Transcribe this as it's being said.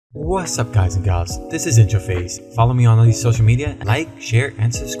What's up guys and gals, this is Introphaze. Follow me on all these social media, like, share,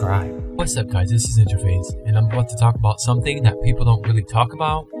 and subscribe. What's up guys, this is Introphaze, and I'm about to talk about something that people don't really talk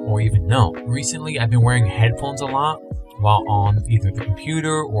about or even know. Recently I've been wearing headphones a lot while on either the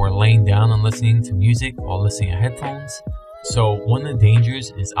computer or laying down and listening to music while listening to headphones. So one of the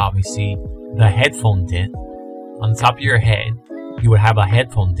dangers is obviously the headphone dent. On the top of your head, you would have a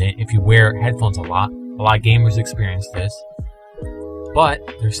headphone dent if you wear headphones a lot. A lot of gamers experience this. But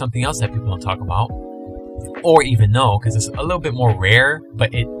there's something else that people don't talk about or even know because it's a little bit more rare,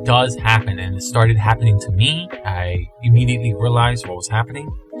 but it does happen, and it started happening to me. I immediately realized what was happening,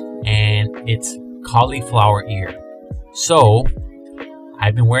 and it's cauliflower ear. So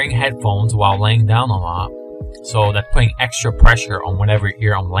I've been wearing headphones while laying down a lot, so that's putting extra pressure on whatever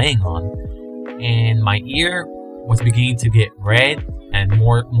ear I'm laying on, and my ear was beginning to get red and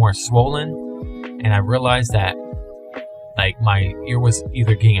more swollen, and I realized that my ear was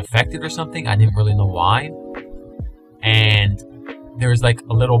either getting affected or something. I didn't really know why. And there was a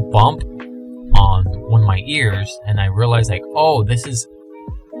little bump on one of my ears, and I realized oh, this is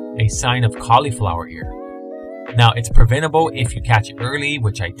a sign of cauliflower ear. Now it's preventable if you catch it early,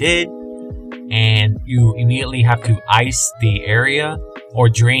 which I did, and you immediately have to ice the area or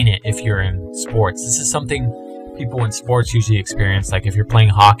drain it if you're in sports. This is something people in sports usually experience, if you're playing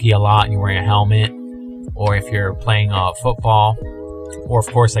hockey a lot and you're wearing a helmet, or if you're playing football, or of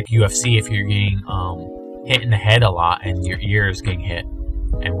course UFC, if you're getting hit in the head a lot and your ear is getting hit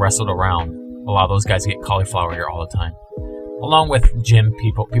and wrestled around. A lot of those guys get cauliflower ear all the time, along with gym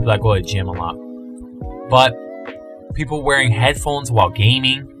people that go to the gym a lot. But people wearing headphones while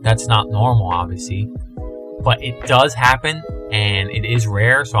gaming, that's not normal obviously, but it does happen and it is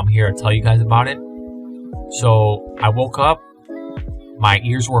rare, so I'm here to tell you guys about it. So I woke up, my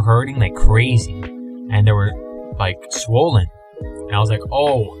ears were hurting like crazy, and they were swollen, and I was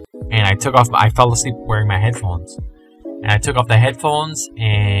oh, and I fell asleep wearing my headphones, and I took off the headphones,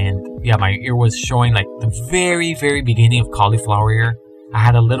 and yeah, my ear was showing the very beginning of cauliflower ear. I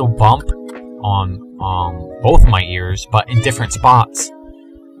had a little bump on both my ears, but in different spots,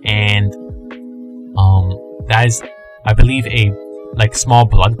 and that is, I believe, a small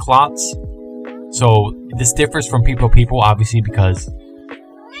blood clots. So this differs from people obviously, because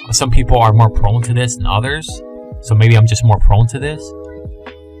some people are more prone to this than others, so maybe I'm just more prone to this.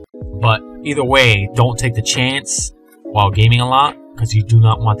 But either way, don't take the chance while gaming a lot, because you do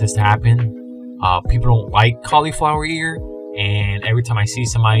not want this to happen. People don't like cauliflower ear, and every time I see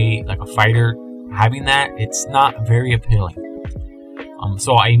somebody, a fighter, having that, it's not very appealing.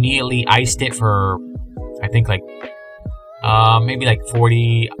 So I immediately iced it for, I think maybe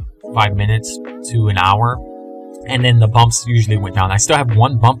 45 minutes to an hour. And then the bumps usually went down. I still have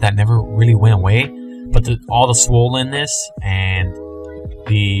one bump that never really went away, but all the swollenness and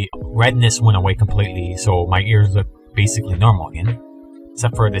the redness went away completely. So my ears look basically normal again,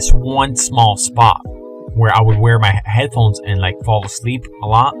 except for this one small spot where I would wear my headphones and fall asleep a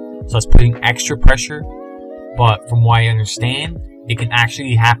lot. So it's putting extra pressure. But from what I understand, it can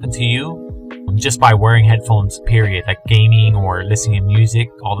actually happen to you just by wearing headphones, period. Gaming or listening to music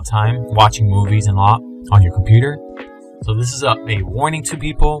all the time, watching movies and a lot on your computer. So this is a warning to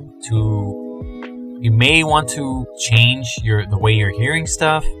people. You may want to change the way you're hearing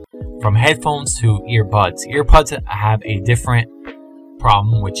stuff from headphones to earbuds. Earbuds have a different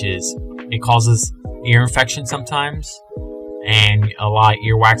problem, which is it causes ear infection sometimes, and a lot of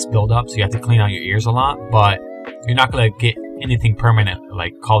earwax buildup, so you have to clean out your ears a lot, but you're not going to get anything permanent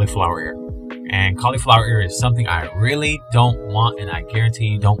like cauliflower ear. And cauliflower ear is something I really don't want, and I guarantee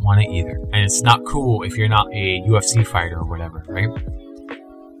you don't want it either. And it's not cool if you're not a UFC fighter or whatever, right?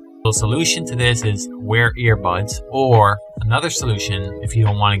 So the solution to this is wear earbuds, or another solution if you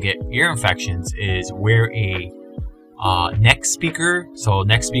don't want to get ear infections is wear a neck speaker. So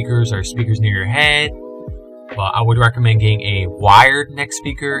neck speakers are speakers near your head, but I would recommend getting a wired neck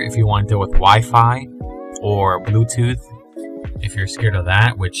speaker if you want to deal with Wi-Fi or Bluetooth. If you're scared of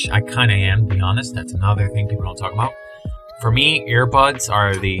that, which I kind of am, to be honest, that's another thing people don't talk about. For me, earbuds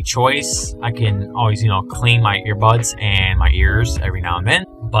are the choice. I can always, clean my earbuds and my ears every now and then.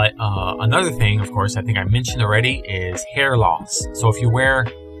 But another thing, of course, I think I mentioned already, is hair loss. So if you wear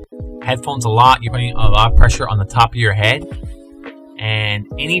headphones a lot, you're putting a lot of pressure on the top of your head. And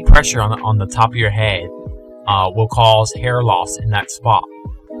any pressure on the top of your head will cause hair loss in that spot.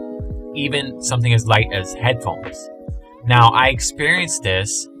 Even something as light as headphones. Now, I experienced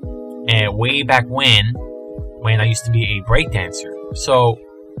this way back when I used to be a breakdancer. So,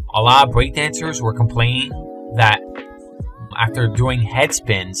 a lot of breakdancers were complaining that after doing head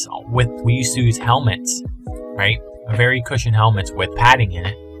spins, we used to use helmets, right? Very cushioned helmets with padding in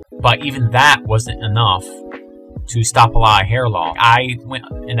it. But even that wasn't enough to stop a lot of hair loss. I went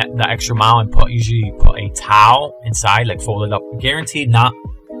in the extra mile and usually put a towel inside, like folded up. Guaranteed not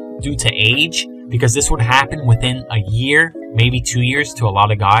due to age, because this would happen within a year, maybe 2 years to a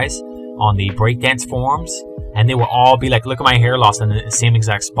lot of guys on the breakdance forums. And they will all be like, look at my hair loss in the same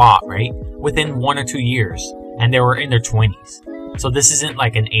exact spot, right? Within 1 or 2 years. And they were in their 20s. So this isn't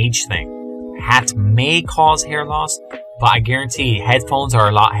like an age thing. Hats may cause hair loss, but I guarantee headphones are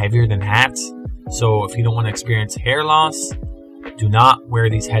a lot heavier than hats. So if you don't want to experience hair loss, do not wear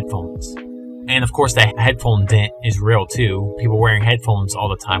these headphones. And of course, the headphone dent is real too. People wearing headphones all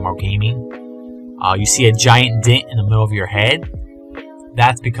the time while gaming. You see a giant dent in the middle of your head.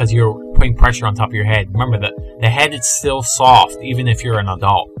 That's because you're putting pressure on top of your head. Remember that the head is still soft, even if you're an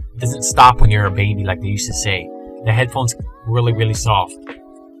adult. It doesn't stop when you're a baby like they used to say. The headphone's really, really soft.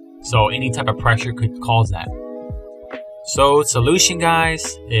 So any type of pressure could cause that. So solution,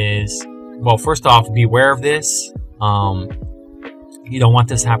 guys, is, well, first off, be aware of this. You don't want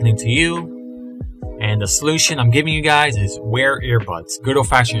this happening to you. And the solution I'm giving you guys is wear earbuds, good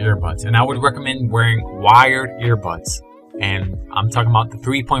old-fashioned earbuds. And I would recommend wearing wired earbuds. And I'm talking about the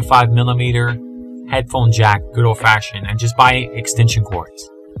 3.5 millimeter headphone jack, good old-fashioned, and just buy extension cords.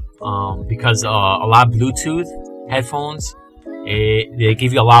 Because a lot of Bluetooth headphones, they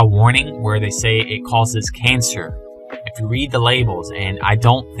give you a lot of warning where they say it causes cancer. If you read the labels, and I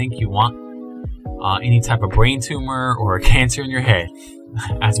don't think you want any type of brain tumor or cancer in your head,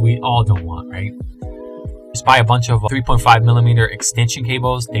 as we all don't want, right? Just buy a bunch of 3.5 millimeter extension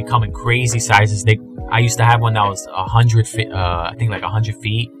cables. They come in crazy sizes. I used to have one that was 100 feet, I think like 100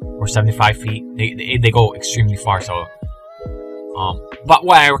 feet or 75 feet. They go extremely far. So, but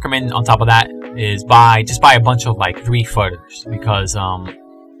what I recommend on top of that is just buy a bunch of like 3-footers, because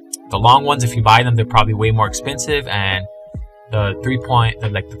the long ones, if you buy them, they're probably way more expensive, and the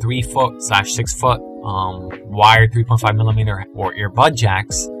 3-foot/6 foot wired 3.5 millimeter or earbud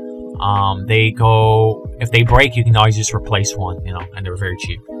jacks, they go, if they break, you can always just replace one, you know, and they're very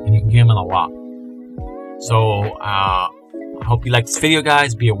cheap, and you can get them in a lot. So I hope you like this video,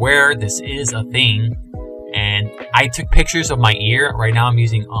 guys. Be aware this is a thing. And I took pictures of my ear. Right now I'm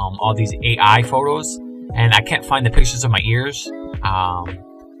using all these AI photos, and I can't find the pictures of my ears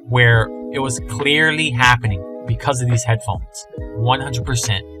where it was clearly happening because of these headphones.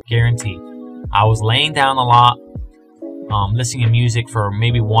 100% guaranteed. I was laying down a lot, listening to music for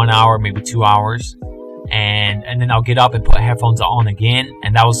maybe 1 hour, maybe 2 hours, and then I'll get up and put headphones on again,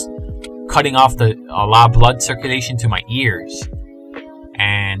 and that was cutting off a lot of blood circulation to my ears,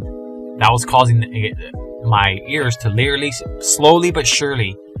 and that was causing my ears to literally, slowly but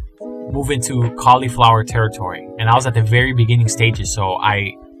surely, move into cauliflower territory. And I was at the very beginning stages, so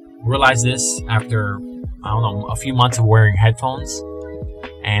I realized this after, I don't know, a few months of wearing headphones.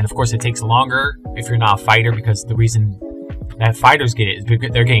 And of course, it takes longer if you're not a fighter, because the reason that fighters get it is because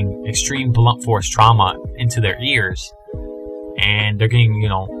they're getting extreme blunt force trauma into their ears, and they're getting, you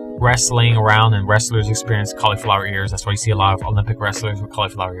know, wrestling around, and wrestlers experience cauliflower ears. That's why you see a lot of Olympic wrestlers with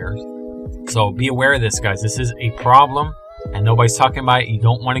cauliflower ears. So be aware of this, guys. This is a problem, and nobody's talking about it. You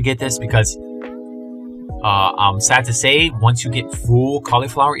don't want to get this, because I'm sad to say, once you get full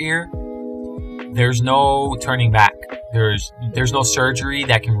cauliflower ear, there's no turning back. There's no surgery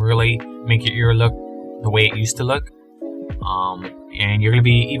that can really make your ear look the way it used to look. And you're gonna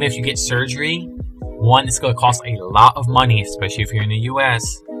be, even if you get surgery, one, it's gonna cost a lot of money, especially if you're in the US.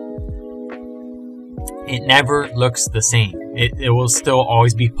 It never looks the same. It will still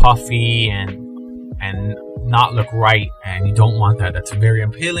always be puffy and not look right, and you don't want that. That's very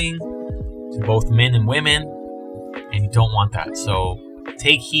appealing to both men and women, and you don't want that. So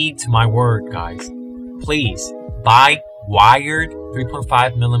take heed to my word, guys. Please buy wired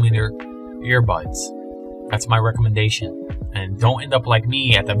 3.5 millimeter earbuds. That's my recommendation. And don't end up like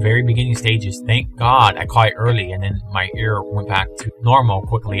me at the very beginning stages. Thank God I caught it early, and then my ear went back to normal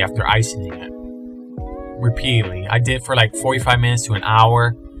quickly after icing it repeatedly. I did for like 45 minutes to an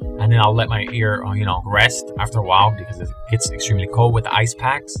hour, and then I'll let my ear, you know, rest after a while, because it gets extremely cold with the ice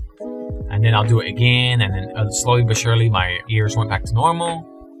packs. And then I'll do it again, and then slowly but surely my ears went back to normal.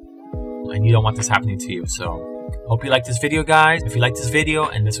 And you don't want this happening to you. So hope you like this video, guys. If you like this video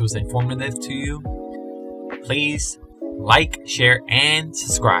and this was informative to you, please like, share, and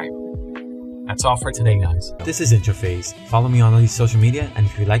subscribe. That's all for today, guys. This is Introphaze. Follow me on all these social media, and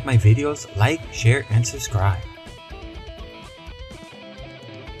if you like my videos, like, share, and subscribe.